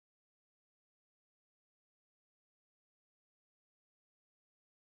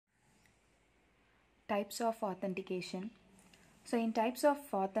Types of authentication. So in types of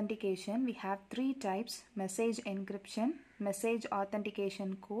authentication, we have three types: message encryption, message authentication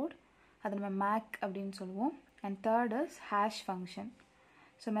code, அது நம்ம MAC அப்படின்னு சொல்லுவோம், and third is hash function.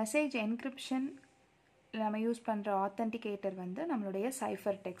 So message encryption நம்ம use பண்ணுற authenticator வந்து நம்மளுடைய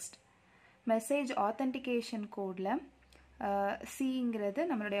ciphertext. Message authentication codeல C-ங்கிறது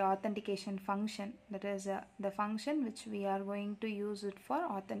நம்மளுடைய authentication function, that is the function which we are going to use it for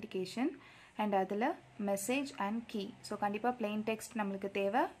authentication, and அதில் message and key. So கண்டிப்பாக plaintext நம்மளுக்கு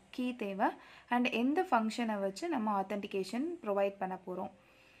தேவை, key தேவை, and எந்த ஃபங்க்ஷனை வச்சு நம்ம authentication provide பண்ண போகிறோம்.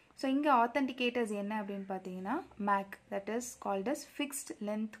 ஸோ இங்கே authenticators என்ன அப்படின்னு பார்த்தீங்கன்னா MAC, that is called as fixed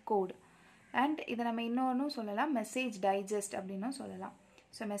length code, and இதை நம்ம இன்னொன்றும் சொல்லலாம் message digest அப்படின்னும் சொல்லலாம்.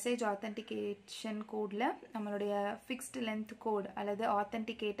 ஸோ மெசேஜ் ஆத்தென்டிகேஷன் கோடில் நம்மளுடைய ஃபிக்ஸ்ட் லென்த் கோட் அல்லது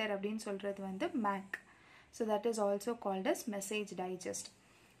ஆத்தென்டிகேட்டர் அப்படின்னு சொல்கிறது வந்து MAC. So that is also called as message digest.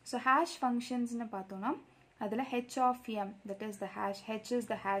 So hash ஃபங்க்ஷன்ஸ்னு பார்த்தோன்னா அதில் H of M, that is the hash, H is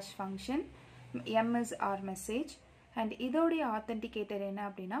the hash function, M is our message, and இதோடைய authenticator என்ன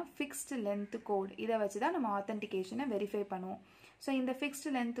அப்படின்னா fixed length code. இதை வச்சு தான் நம்ம ஆத்தென்டிகேஷனை verify பண்ணுவோம். ஸோ இந்த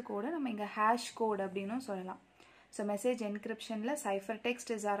ஃபிக்ஸ்ட் லென்த் கோடை நம்ம இங்கே ஹேஷ் கோட் அப்படின்னும் சொல்லலாம். So message encryption la ciphertext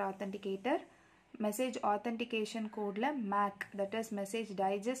is our authenticator. Message authentication code la MAC, that is message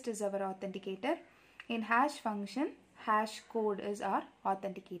digest, is our authenticator. In hash function, hash code is our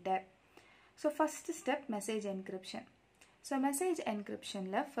authenticator. So first step, message encryption. So message encryption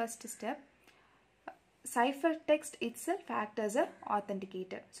la first step, ciphertext itself act as a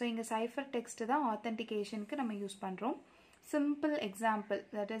authenticator. So inga ciphertext da authentication ku nama use பண்றோம். Simple example,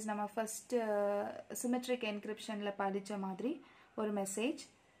 that is நம்ம first symmetric encryption ல படிச்ச மாதிரி ஒரு message,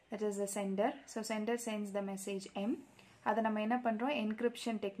 that is the sender. So sender sends the message M. அதை நம்ம என்ன பண்றோம்,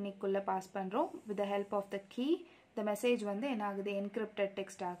 encryption technique உள்ள pass பண்றோம் with the help of the key. The message வந்து என்ன ஆகுது, encrypted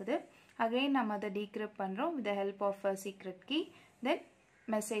text ஆகுது. Again நம்ம அதை decrypt பண்றோம் with the help of a secret key. Then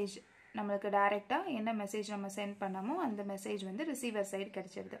message நம்மளுக்கு டைரக்டா என்ன மெசேஜ் நம்ம சென்ட் பண்ணாமோ அந்த மெசேஜ் வந்து ரிசீவர் சைடு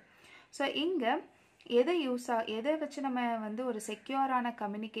கிடைச்சிருது. ஸோ இங்க எதை வச்சு நம்ம வந்து ஒரு செக்யூரான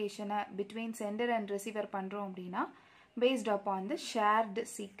கம்யூனிகேஷனை பிட்வீன் சென்டர் அண்ட் ரிசீவர் பண்ணுறோம் அப்படின்னா based upon the shared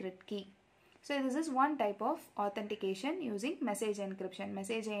secret key. So this is one type of authentication using message encryption.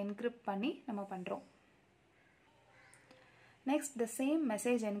 message encrypt பண்ணி நம்ம பண்ணுறோம். Next, the same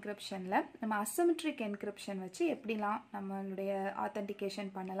message encryptionல நம்ம asymmetric encryption வச்சு எப்படிலாம் நம்மளுடைய authentication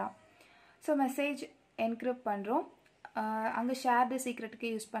பண்ணலாம். So message encrypt பண்ணுறோம், அங்கே ஷேர்டு சீக்ரெட்டுக்கு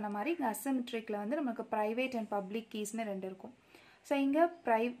யூஸ் பண்ண மாதிரி இங்கே அசிமெட்ரிக்கில் வந்து நமக்கு ப்ரைவேட் அண்ட் பப்ளிக் கீஸ்னு ரெண்டு இருக்கும். ஸோ இங்கே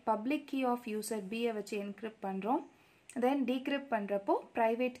பப்ளிக் கீ ஆஃப் யூசர் பியை வச்சு என்கிரிப்ட் பண்ணுறோம், தென் டீக்ரிப்ட் பண்ணுறப்போ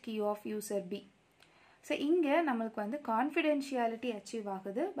private key of user B. So இங்கே நம்மளுக்கு வந்து கான்ஃபிடென்ஷியாலிட்டி அச்சீவ்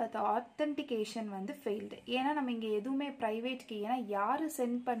ஆகுது, பட் ஆத்தென்டிகேஷன் வந்து ஃபெயில்டு. ஏன்னா நம்ம இங்கே எதுவுமே ப்ரைவேட் கீ, ஏன்னா யார்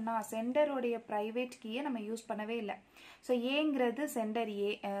சென்ட் பண்ணால் சென்டருடைய ப்ரைவேட் கீயை நம்ம யூஸ் பண்ணவே இல்லை. ஸோ ஏங்கிறது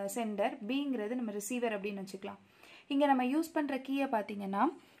சென்டர், பிங்கிறது நம்ம ரிசீவர் அப்படின்னு வச்சுக்கலாம். இங்கே நம்ம யூஸ் பண்ணுற கீயை பார்த்தீங்கன்னா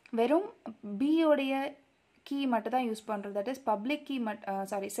வெறும் பியோடைய கீ மட்டும் தான் யூஸ் பண்ணுறோம், தட் இஸ் பப்ளிக் கீ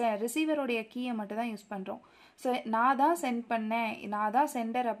ரிசீவருடைய கீயை மட்டும் தான் யூஸ் பண்ணுறோம். ஸோ நான் தான் சென்ட் பண்ணேன், நான் தான்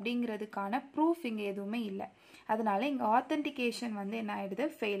சென்டர் அப்படிங்கிறதுக்கான ப்ரூஃப் இங்கே எதுவுமே இல்லை. அதனால இங்கே ஆத்தென்டிகேஷன் வந்து என்ன ஆகிடுது,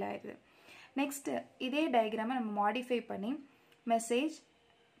 ஃபெயில் ஆகிடுது. நெக்ஸ்ட்டு இதே டயக்ராமை நம்ம மாடிஃபை பண்ணி message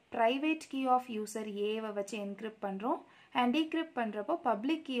private key of user ஏவை வச்சு என்கிரிப்ட் பண்ணுறோம், அண்ட் டீக்ரிப்ட் பண்ணுறப்போ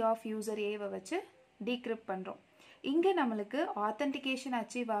பப்ளிக் கீ ஆஃப் யூசர் ஏவை வச்சு டீக்ரிப்ட் பண்ணுறோம். இங்கே நம்மளுக்கு ஆத்தென்டிகேஷன்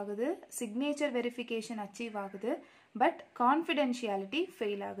அச்சீவ் ஆகுது, சிக்னேச்சர் வெரிஃபிகேஷன் அச்சீவ் ஆகுது, பட் கான்ஃபிடென்ஷியாலிட்டி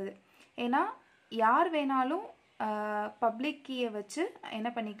ஃபெயில் ஆகுது. ஏன்னா யார் வேணாலும் பப்ளிக் கீயை வச்சு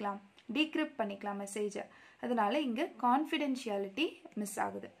என்ன பண்ணிக்கலாம், டீக்ரிப்ட் பண்ணிக்கலாம் மெசேஜை. அதனால இங்கே கான்ஃபிடென்ஷியாலிட்டி மிஸ்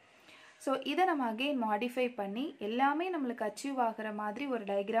ஆகுது. ஸோ இதை நம்ம அகெயின் மாடிஃபை பண்ணி எல்லாமே நம்மளுக்கு அச்சீவ் ஆகிற மாதிரி ஒரு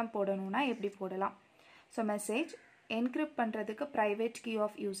டயக்ராம் போடணும்னா எப்படி போடலாம். ஸோ மெசேஜ் என்கிரிப்ட் பண்ணுறதுக்கு ப்ரைவேட் கீ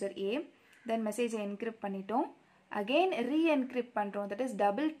ஆஃப் யூசர் ஏ, தென் மெசேஜை என்கிரிப்ட் பண்ணிட்டோம், அகெயின் ரீஎன்கிரிப்ட் பண்ணுறோம், that is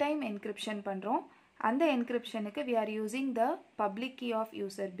double time encryption பண்ணுறோம். அந்த என்கிரிப்ஷனுக்கு we are using the public key of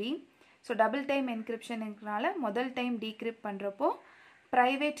user B. So double time என்கிரிப்ஷனுக்குனால முதல் டைம் டீக்ரிப்ட் பண்ணுறப்போ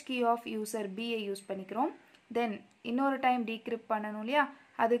ப்ரைவேட் கீ ஆஃப் யூசர் பியை use பண்ணிக்கிறோம், தென் இன்னொரு டைம் டீக்ரிப்ட் பண்ணணும் இல்லையா,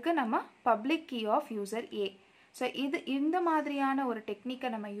 அதுக்கு நம்ம public key of user A. So இந்த மாதிரியான ஒரு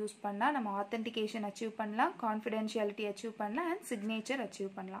டெக்னிக்கை நம்ம யூஸ் பண்ணால் நம்ம ஆத்தென்டிகேஷன் அச்சீவ் பண்ணலாம், கான்ஃபிடென்ஷியாலிட்டி அச்சீவ் பண்ணலாம், அண்ட் சிக்னேச்சர்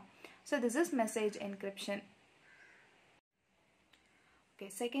அச்சீவ் பண்ணலாம். So this is message encryption.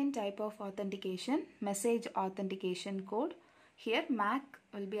 Okay, second type of authentication, message authentication code. Here MAC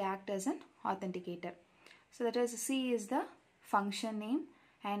will be act as an authenticator. So that is C is the function name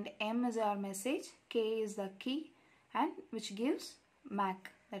and M is our message, K is the key, and which gives MAC,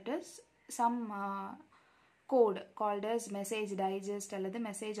 that is some code called as message digest அல்லது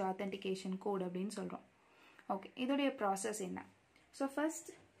message authentication code அப்படின்னு சொல்கிறோம். Okay, இதோடைய process என்ன? So first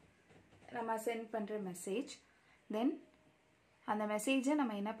நம்ம send பண்ணுற message, தென் அந்த மெசேஜை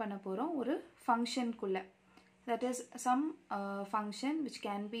நம்ம என்ன பண்ண போகிறோம், ஒரு ஃபங்க்ஷனுக்குள்ளே, that is some function which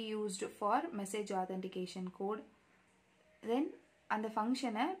can be used for message authentication code. then அந்த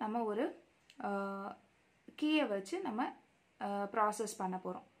ஃபங்க்ஷனை நம்ம ஒரு கீயை வச்சு நம்ம ப்ராசஸ் பண்ண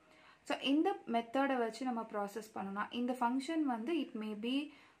போகிறோம். ஸோ இந்த மெத்தடை வச்சு நம்ம ப்ராசஸ் பண்ணோம்னா இந்த ஃபங்க்ஷன் வந்து இட் மே பி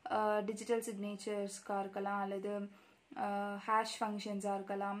டிஜிட்டல் சிக்னேச்சர்ஸ்க்காக இருக்கலாம், அல்லது ஹேஷ் ஃபங்க்ஷன்ஸாக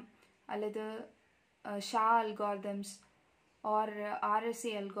இருக்கலாம், அல்லது Shah algorithms R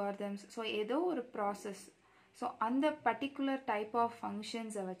RSC algorithms. So ஏதோ ஒரு ப்ராசஸ், ஸோ அந்த பர்டிகுலர் டைப் ஆஃப்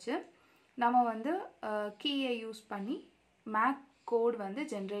ஃபங்க்ஷன்ஸை வச்சு நம்ம வந்து கீயை யூஸ் பண்ணி மேக் கோட் வந்து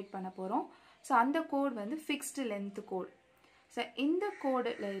ஜென்ரேட் பண்ண போகிறோம். ஸோ அந்த கோட் வந்து ஃபிக்ஸ்டு லென்த் கோட். ஸோ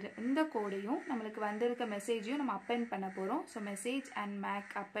இந்த கோடையும் நம்மளுக்கு வந்திருக்க மெசேஜையும் நம்ம அப்பெண்ட் பண்ண போகிறோம். ஸோ மெசேஜ் அண்ட்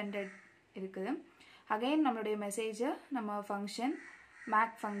மேக் அப்பெண்டட் இருக்குது. அகைன் நம்மளுடைய மெசேஜை நம்ம ஃபங்க்ஷன்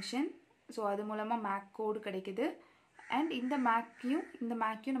மேக் ஃபங்க்ஷன், ஸோ அது மூலமாக மேக் கோடு கிடைக்குது. அண்ட் இந்த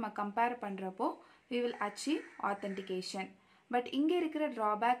மேக்கையும் நம்ம கம்பேர் பண்ணுறப்போ we will achieve authentication. But இங்கே இருக்கிற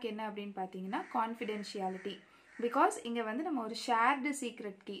ட்ராபேக் என்ன அப்படின்னு பார்த்தீங்கன்னா confidentiality. பிகாஸ் இங்கே வந்து நம்ம ஒரு ஷேர்டு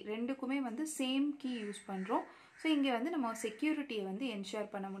சீக்ரெட் கீ, ரெண்டுக்குமே வந்து சேம் கீ யூஸ் பண்ணுறோம். ஸோ இங்கே வந்து நம்ம செக்யூரிட்டியை வந்து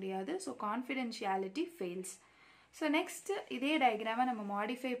என்ஷூர் பண்ண முடியாது. So confidentiality fails. So next இதே டயக்ராமை நம்ம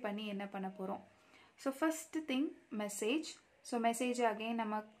மாடிஃபை பண்ணி என்ன பண்ண போகிறோம். So first thing message. So message again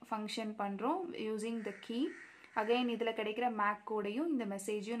நம்ம ஃபங்க்ஷன் பண்ணுறோம் யூஸிங் த கீ. அகெயின் இதில் கிடைக்கிற மேக் கோடையும் இந்த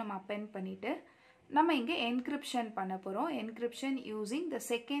மெசேஜையும் நம்ம அப்பெண்ட் பண்ணிவிட்டு நம்ம இங்கே என்கிரிப்ஷன் பண்ண போகிறோம். Encryption using the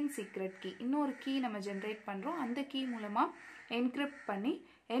second secret key. இன்னொரு கீ நம்ம ஜென்ரேட் பண்ணுறோம். அந்த கீ மூலமாக என்கிரிப்ட் பண்ணி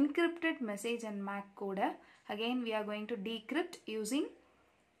encrypted message and MAC code. Again we are going to decrypt using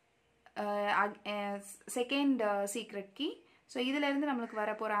second secret key. So இதில் இருந்து நம்மளுக்கு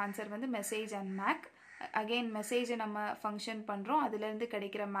வரப்போகிற ஆன்சர் வந்து மெசேஜ் அண்ட் மேக். அகெயின் மெசேஜை நம்ம ஃபங்க்ஷன் பண்ணுறோம், அதுலேருந்து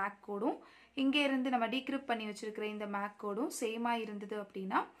கிடைக்கிற மேக் கோடும் இங்கே இருந்து நம்ம டீக்ரிப்ட் பண்ணி வச்சுருக்கிற இந்த மேக் கோடும் சேமாக இருந்தது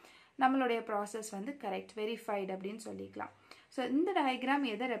அப்படின்னா நம்மளுடைய ப்ராசஸ் வந்து கரெக்ட், வெரிஃபைடு அப்படின்னு சொல்லிக்கலாம். ஸோ இந்த டயக்ராம்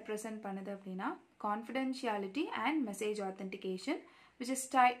எதை ரெப்ரசன்ட் பண்ணுது அப்படின்னா confidentiality and message authentication which is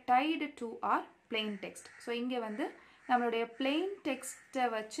tied to our plain text. So இங்கே வந்து நம்மளுடைய plain textை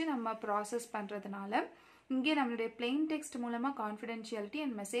வச்சு நம்ம ப்ராசஸ் பண்ணுறதுனால இங்கே நம்மளுடைய plain text மூலமாக confidentiality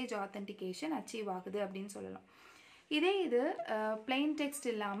and message authentication achieve ஆகுது அப்படின்னு சொல்லலாம். இதே இது plain text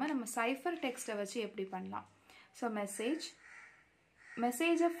இல்லாமல் நம்ம cipher textை வச்சு எப்படி பண்ணலாம். ஸோ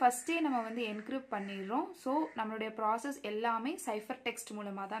மெசேஜை ஃபஸ்ட்டே நம்ம வந்து என்கிரிப்ட் பண்ணிடுறோம். ஸோ நம்மளுடைய ப்ராசஸ் எல்லாமே cipher text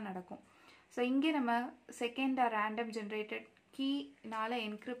மூலமாக தான் நடக்கும். ஸோ இங்கே நம்ம செகண்ட் ரேண்டம் ஜென்ரேட்டட் கீனால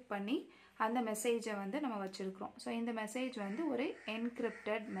என்கிரிப்ட் பண்ணி அந்த மெசேஜை வந்து நம்ம வச்சுருக்கிறோம். ஸோ இந்த மெசேஜ் வந்து ஒரு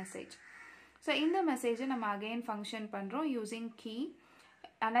என்கிரிப்டட் மெசேஜ். ஸோ இந்த மெசேஜை நம்ம அகெயின் ஃபங்க்ஷன் பண்ணுறோம் using key,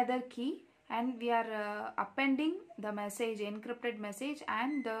 another key, and we are appending the message, encrypted message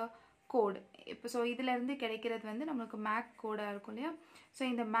and the code. இப்போ ஸோ இதிலேருந்து கிடைக்கிறது வந்து நம்மளுக்கு மேக் கோடாக இருக்கும் இல்லையா. ஸோ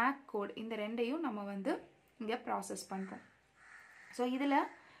இந்த மேக் கோட் இந்த ரெண்டையும் நம்ம வந்து இங்கே ப்ராசஸ் பண்ணுறோம். ஸோ இதில்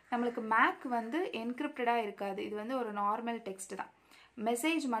நம்மளுக்கு மேக் வந்து என்கிரிப்டடாக இருக்காது, இது வந்து ஒரு நார்மல் டெக்ஸ்ட் தான்.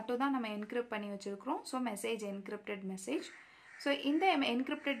 மெசேஜ் மட்டும் தான் நம்ம என்கிரிப்ட் பண்ணி வச்சுருக்கிறோம். So message encrypted message. So இந்த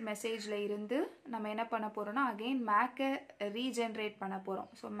என்கிரிப்டட் மெசேஜில் இருந்து நம்ம என்ன பண்ண போகிறோம்னா அகெயின் மேக்கை ரீஜென்ரேட் பண்ண போகிறோம்.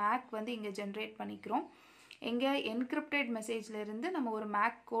 ஸோ மேக் வந்து இங்கே ஜென்ரேட் பண்ணிக்கிறோம். இங்கே என்கிரிப்டட் மெசேஜில் இருந்து நம்ம ஒரு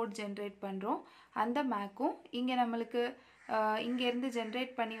மேக் கோட் ஜென்ரேட் பண்ணுறோம். அந்த மேக்கும் இங்கே நம்மளுக்கு இங்கேருந்து ஜென்ரேட்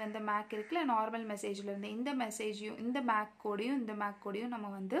பண்ணி வந்த மேக் இருக்குல்ல நார்மல் மெசேஜ்லேருந்து, இந்த மெசேஜையும் இந்த மேக் கோடையும் நம்ம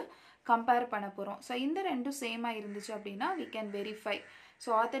வந்து கம்பேர் பண்ண போகிறோம். ஸோ இந்த ரெண்டும் சேமாக இருந்துச்சு அப்படின்னா we can verify. So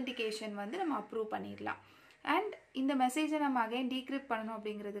authentication வந்து நம்ம அப்ரூவ் பண்ணிடலாம். அண்ட் இந்த மெசேஜை நம்ம அகைன் டீக்ரிப்ட் பண்ணணும்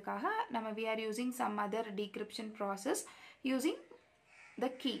அப்படிங்கிறதுக்காக நம்ம we are using some other decryption process using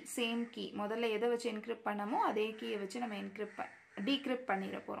the key, same key. முதல்ல எதை வச்சு என்கிரிப்ட் பண்ணமோ அதே கீயை வச்சு நம்ம டீக்ரிப்ட்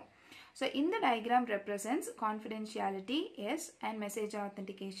பண்ணிட போகிறோம். So in the diagram represents confidentiality, yes, and message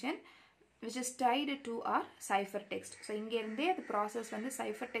authentication which is tied to our ciphertext. So இங்கே இருந்தே அது ப்ராசஸ் வந்து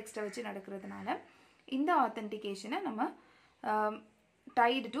ciphertextை வச்சு நடக்கிறதுனால இந்த authentication நம்ம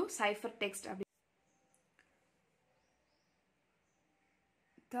tied to ciphertext.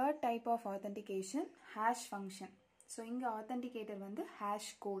 Third type of authentication, hash function. So இங்கே authenticator வந்து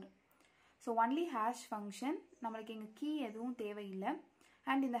hash code. So only hash function, நம்மளுக்கு இங்கே key எதுவும் தேவையில்லை.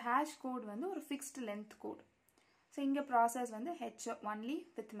 And in the hash code வந்து ஒரு fixed length code. So இங்கே process வந்து h only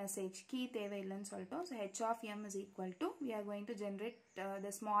with message, key தேவையில்லைன்னு சொல்லிட்டோம். So h of m is equal to, we are going to generate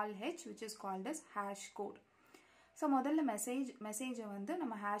the small h which is called as hash code. So முதல்ல message வந்து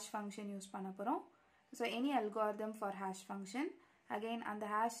நம்ம hash function use பண்ண போகிறோம். So any algorithm for hash function, again அந்த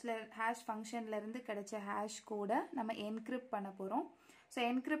hash ஃபங்க்ஷன்ல இருந்து கிடைச்ச hash கோடை நம்ம என்கிரிப்ட் பண்ண போகிறோம். ஸோ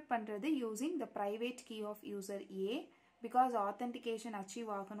என்கிரிப்ட் பண்ணுறது using the private key of user A. Because authentication achieve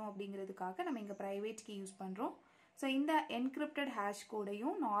ஆகணும் அப்படிங்கிறதுக்காக நம்ம இங்கே ப்ரைவேட் கீ யூஸ் பண்ணுறோம். ஸோ இந்த என்கிரிப்டட் ஹேஷ்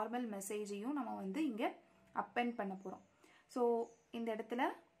கோடையும் நார்மல் மெசேஜையும் நம்ம வந்து இங்கே அப்பெண்ட் பண்ண போகிறோம். ஸோ இந்த இடத்துல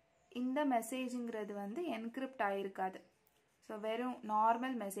இந்த மெசேஜுங்கிறது வந்து என்கிரிப்ட் ஆகிருக்காது. ஸோ வெறும்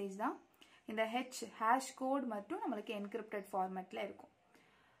நார்மல் மெசேஜ் தான். இந்த ஹேஷ் கோட் மட்டும் நம்மளுக்கு என்கிரிப்டட் ஃபார்மேட்டில் இருக்கும்.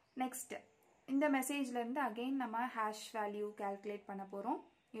 நெக்ஸ்ட் இந்த மெசேஜ்லேருந்து அகெயின் நம்ம ஹேஷ் வேல்யூ கால்குலேட் பண்ண போகிறோம்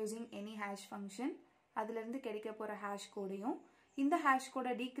யூஸிங் எனி ஹேஷ் ஃபங்க்ஷன். அதுலேருந்து கிடைக்க போகிற ஹேஷ் கோடையும் இந்த ஹேஷ்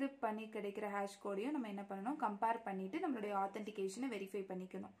கோடை டீக்ரிப்ட் பண்ணி கிடைக்கிற ஹேஷ் கோடையும் நம்ம என்ன பண்ணணும், கம்பேர் பண்ணிவிட்டு நம்மளுடைய ஆத்தென்டிகேஷனை வெரிஃபை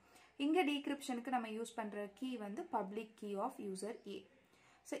பண்ணிக்கணும். இங்கே டீக்ரிப்ஷனுக்கு நம்ம யூஸ் பண்ணுற கீ வந்து public key of user A.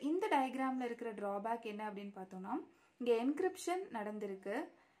 So இந்த டயக்ராமில் இருக்கிற ட்ராபேக் என்ன அப்படின்னு பார்த்தோம்னா, இங்கே என்கிரிப்ஷன் நடந்திருக்கு.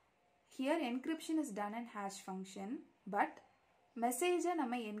 Here encryption is done in hash function, but மெசேஜை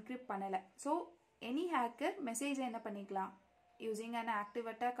நம்ம என்கிரிப்ட் பண்ணலை. ஸோ எனி ஹேக்கர் மெசேஜை என்ன பண்ணிக்கலாம், using an active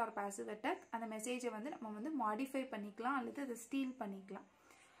attack R passive attack அந்த மெசேஜை வந்து நம்ம வந்து மாடிஃபை பண்ணிக்கலாம் அல்லது அதை ஸ்டீல் பண்ணிக்கலாம்.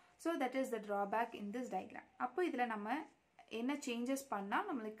 So that is the drawback in this diagram. அப்போ இதில் நம்ம என்ன சேஞ்சஸ் பண்ணால்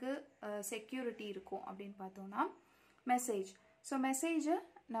நம்மளுக்கு செக்யூரிட்டி இருக்கும் அப்படின்னு பார்த்தோம்னா, மெசேஜ். ஸோ மெசேஜை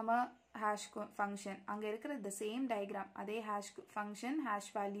நம்ம ஹேஷ் ஃபங்க்ஷன் அங்கே இருக்கிற த சேம் டயக்ராம் அதே ஹேஷ் ஃபங்க்ஷன்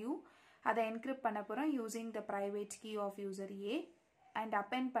ஹேஷ் வேல்யூ அதை என்கிரிப்ட் பண்ண போகிறோம் using the private key of user A and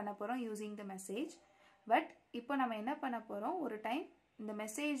append பண்ண போகிறோம் யூஸிங் த மெசேஜ். பட் இப்போ நம்ம என்ன பண்ண போகிறோம், ஒரு டைம் இந்த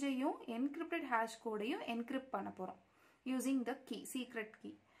மெசேஜையும் என்கிரிப்டட் ஹேஷ் கோடையும் என்கிரிப்ட் பண்ண போகிறோம் using the key secret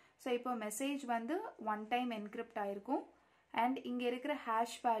key. So இப்போ மெசேஜ் வந்து 1 டைம் என்கிரிப்ட் ஆகிருக்கும் அண்ட் இங்கே இருக்கிற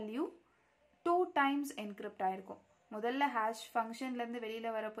ஹேஷ் வேல்யூ 2 டைம்ஸ் என்கிரிப்ட் ஆகிருக்கும். முதல்ல ஹேஷ் ஃபங்க்ஷன்லேருந்து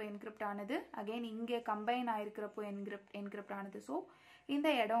வெளியில் வரப்போ என்கிரிப்ட் ஆனது, அகெயின் இங்கே கம்பைன் ஆகிருக்கிறப்போ என்கிரிப்ட் ஆனது. ஸோ இந்த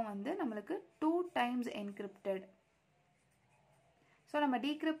இடம் வந்து நம்மளுக்கு 2 டைம்ஸ் என்கிரிப்டட். ஸோ நம்ம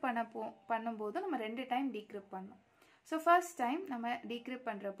டீக்ரிப்ட் பண்ணும்போது நம்ம 2 டைம் டீக்ரிப்ட் பண்ணோம். ஸோ ஃபர்ஸ்ட் டைம் நம்ம டீக்ரிப்ட்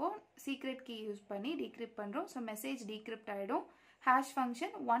பண்ணுறப்போ சீக்ரெட் கீ யூஸ் பண்ணி டீக்ரிப்ட் பண்ணுறோம். ஸோ மெசேஜ் டீக்ரிப்ட் ஆகிடும். ஹேஷ்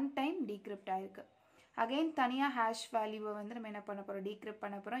ஃபங்க்ஷன் 1 டைம் டீக்ரிப்ட் ஆகிருக்கு. அகெயின் தனியாக ஹேஷ் வேல்யூவை வந்து நம்ம என்ன பண்ண போகிறோம், டீக்ரிப்ட்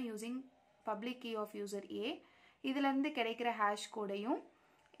பண்ண போகிறோம் using public key of user ஏ. இதுலேருந்து கிடைக்கிற ஹேஷ் கோடையும்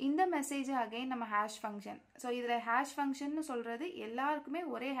இந்த மெசேஜை அகெயின் நம்ம ஹேஷ் ஃபங்க்ஷன். ஸோ இதில் ஹேஷ் ஃபங்க்ஷன் சொல்கிறது எல்லாருக்குமே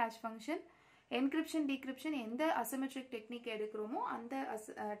ஒரே ஹேஷ் ஃபங்க்ஷன். என்கிரிப்ஷன் டீக்ரிப்ஷன் எந்த அசிமெட்ரிக் டெக்னிக் எடுக்கிறோமோ அந்த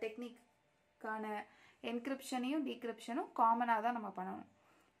டெக்னிக்கான என்கிரிப்ஷனையும் டீக்ரிப்ஷனும் காமனாக தான் நம்ம பண்ணணும்.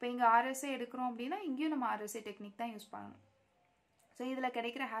 இப்போ இங்கே ஆர்எஸ்ஏ எடுக்கிறோம் அப்படின்னா இங்கேயும் நம்ம ஆர்எஸ்ஏ டெக்னிக் தான் யூஸ் பண்ணணும். ஸோ இதில்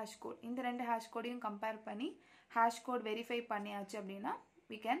கிடைக்கிற ஹேஷ் கோட் இந்த 2 ஹேஷ் கோடையும் கம்பேர் பண்ணி ஹேஷ் கோட் வெரிஃபை பண்ணியாச்சு அப்படின்னா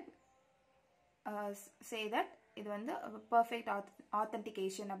we can say that இது வந்து பர்ஃபெக்ட்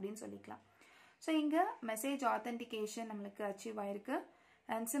ஆத்தென்டிகேஷன் அப்படின்னு சொல்லிக்கலாம். ஸோ இங்கே மெசேஜ் ஆத்தென்டிகேஷன் நம்மளுக்கு அச்சீவ் ஆயிருக்கு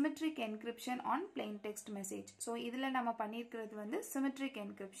and symmetric encryption on plaintext message. So இதில் நம்ம பண்ணியிருக்கிறது வந்து சிமெட்ரிக்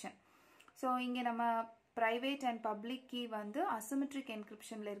என்கிரிப்ஷன். ஸோ இங்கே நம்ம ப்ரைவேட் அண்ட் பப்ளிக் கீ வந்து அசிமெட்ரிக்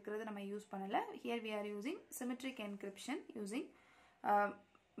என்கிரிப்ஷனில் இருக்கிறது நம்ம யூஸ் பண்ணலை. Here we are using symmetric encryption using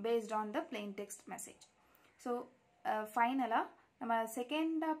based on the plaintext message. So ஃபைனலாக நம்ம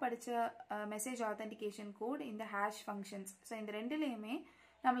செகண்டாக படித்த மெசேஜ் ஆத்தென்டிகேஷன் கோட் இந்த ஹேஷ் ஃபங்க்ஷன்ஸ். ஸோ இந்த ரெண்டுலேயுமே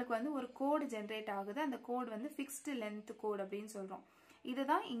நம்மளுக்கு வந்து ஒரு கோடு ஜென்ரேட் ஆகுது. அந்த கோட் வந்து ஃபிக்ஸ்டு லென்த் கோட் அப்படின்னு சொல்கிறோம்.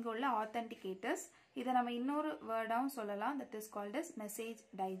 இதுதான் இங்கே உள்ள ஆத்தென்டிகேட்டர்ஸ். இதை நம்ம இன்னொரு வேர்டாகவும் சொல்லலாம், that is called as message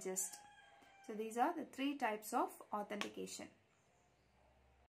digest. So these are the 3 types of authentication.